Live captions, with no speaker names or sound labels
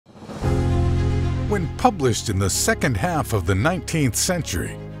When published in the second half of the 19th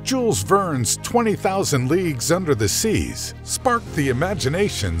century, Jules Verne's 20,000 Leagues Under the Seas sparked the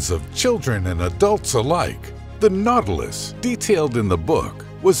imaginations of children and adults alike. The Nautilus, detailed in the book,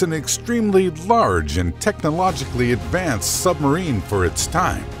 was an extremely large and technologically advanced submarine for its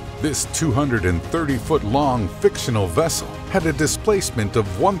time. This 230-foot-long fictional vessel had a displacement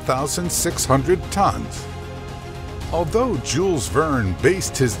of 1,600 tons. Although Jules Verne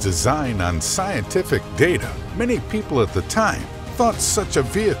based his design on scientific data, many people at the time thought such a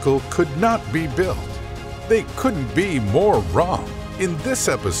vehicle could not be built. They couldn't be more wrong. In this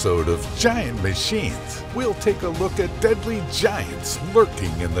episode of Giant Machines, we'll take a look at deadly giants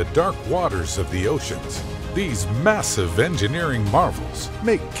lurking in the dark waters of the oceans. These massive engineering marvels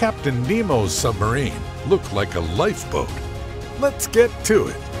make Captain Nemo's submarine look like a lifeboat. Let's get to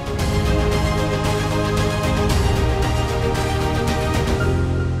it.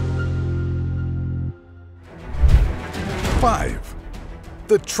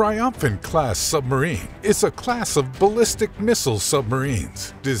 The Triomphant-class submarine is a class of ballistic missile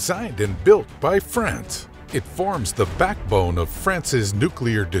submarines designed and built by France. It forms the backbone of France's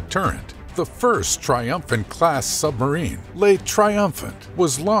nuclear deterrent. The first Triomphant-class submarine, Le Triomphant,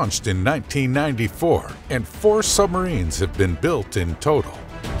 was launched in 1994, and 4 submarines have been built in total.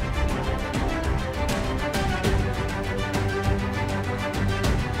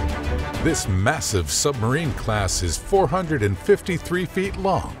 This massive submarine class is 453 feet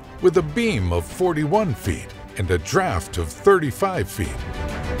long, with a beam of 41 feet and a draft of 35 feet.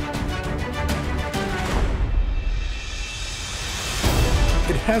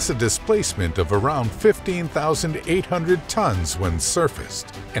 It has a displacement of around 15,800 tons when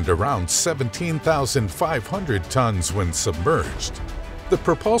surfaced and around 17,500 tons when submerged. The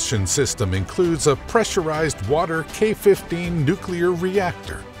propulsion system includes a pressurized water K-15 nuclear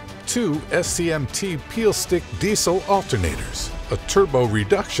reactor, 2 SCMT peel-stick diesel alternators, a turbo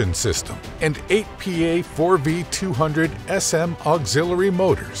reduction system, and 8 PA 4V200 SM auxiliary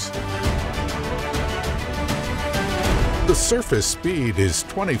motors. The surface speed is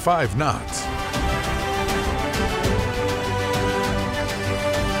 25 knots.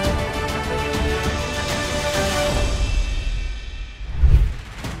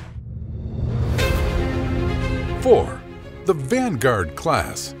 The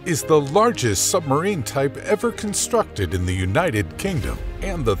Vanguard-class is the largest submarine type ever constructed in the United Kingdom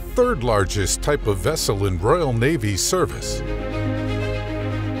and the 3rd largest type of vessel in Royal Navy service.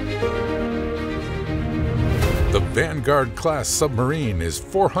 The Vanguard-class submarine is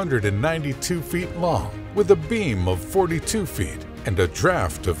 492 feet long, with a beam of 42 feet and a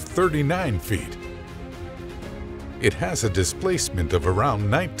draft of 39 feet. It has a displacement of around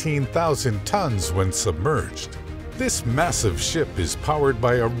 19,000 tons when submerged. This massive ship is powered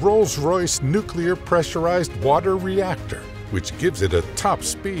by a Rolls-Royce nuclear pressurized water reactor, which gives it a top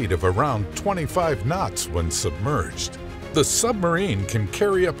speed of around 25 knots when submerged. The submarine can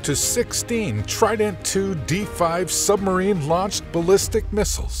carry up to 16 Trident II D5 submarine-launched ballistic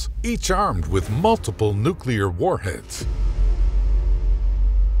missiles, each armed with multiple nuclear warheads.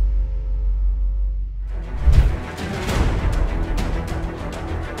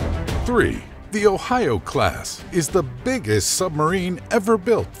 The Ohio-class is the biggest submarine ever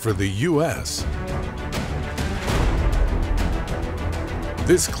built for the U.S.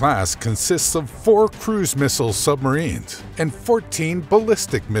 This class consists of 4 cruise missile submarines and 14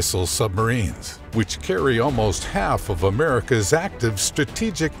 ballistic missile submarines, which carry almost half of America's active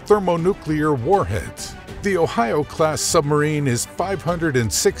strategic thermonuclear warheads. The Ohio-class submarine is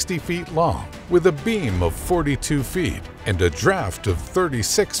 560 feet long, with a beam of 42 feet and a draft of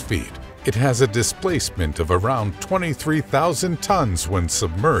 36 feet. It has a displacement of around 23,000 tons when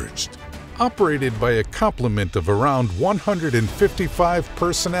submerged. Operated by a complement of around 155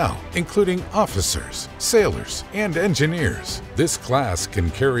 personnel, including officers, sailors, and engineers, this class can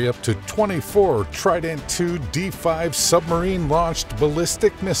carry up to 24 Trident II D5 submarine-launched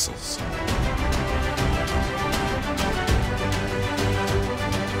ballistic missiles.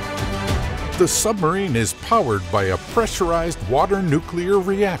 The submarine is powered by a pressurized water nuclear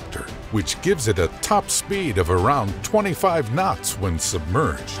reactor, which gives it a top speed of around 25 knots when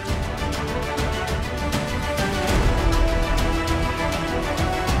submerged.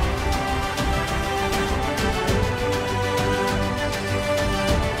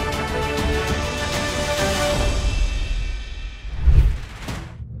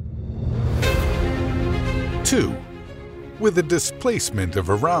 With a displacement of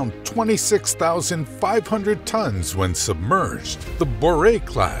around 26,500 tons when submerged, the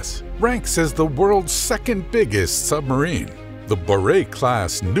Boré-class ranks as the world's 2nd biggest submarine. The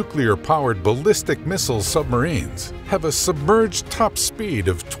Vanguard-class nuclear-powered ballistic missile submarines have a submerged top speed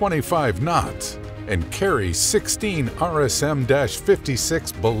of 25 knots and carry 16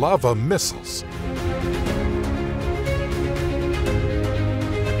 RSM-56 Balava missiles.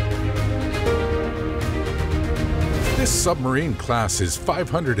 This submarine class is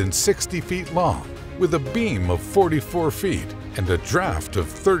 560 feet long, with a beam of 44 feet and a draft of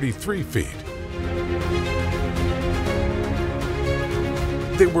 33 feet.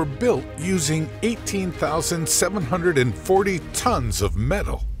 They were built using 18,740 tons of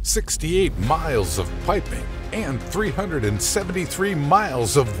metal, 68 miles of piping, and 373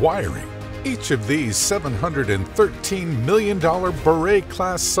 miles of wiring. Each of these $713 million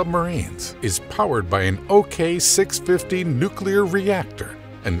Vanguard-class submarines is powered by an OK-650 nuclear reactor,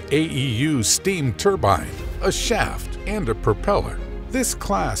 an AEU steam turbine, a shaft, and a propeller. This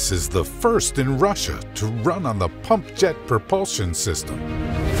class is the first in Russia to run on the pump jet propulsion system.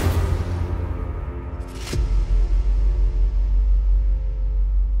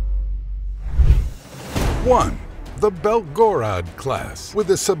 1. The Vanguard-class. With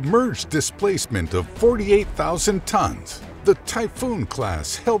a submerged displacement of 48,000 tons, the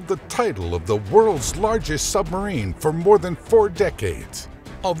Typhoon-class held the title of the world's largest submarine for more than 4 decades.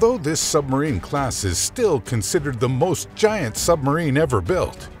 Although this submarine class is still considered the most giant submarine ever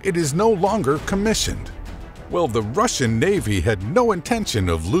built, it is no longer commissioned. Well, the Russian Navy had no intention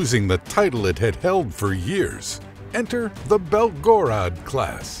of losing the title it had held for years. Enter the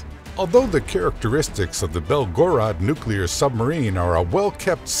Vanguard-class. Although the characteristics of the Vanguard nuclear submarine are a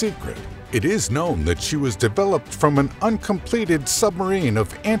well-kept secret, it is known that she was developed from an uncompleted submarine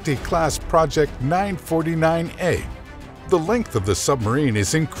of Anti-class Project 949A. The length of the submarine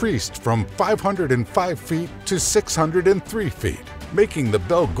is increased from 505 feet to 603 feet, making the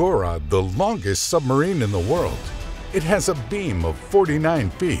Vanguard the longest submarine in the world. It has a beam of 49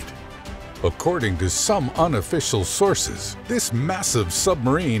 feet. According to some unofficial sources, this massive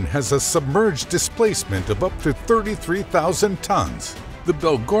submarine has a submerged displacement of up to 33,000 tons. The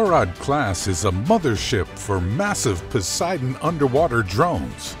Vanguard-class is a mothership for massive Poseidon underwater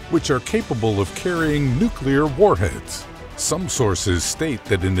drones, which are capable of carrying nuclear warheads. Some sources state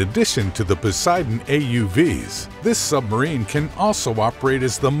that in addition to the Poseidon AUVs, this submarine can also operate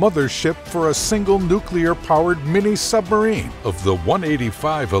as the mothership for a single nuclear-powered mini-submarine of the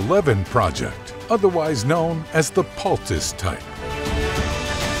 18511 project, otherwise known as the Poultice type.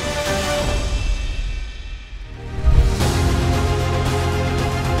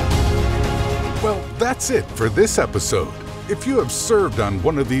 Well, that's it for this episode. If you have served on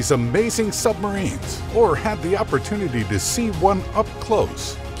one of these amazing submarines or had the opportunity to see one up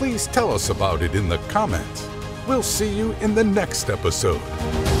close, please tell us about it in the comments. We'll see you in the next episode.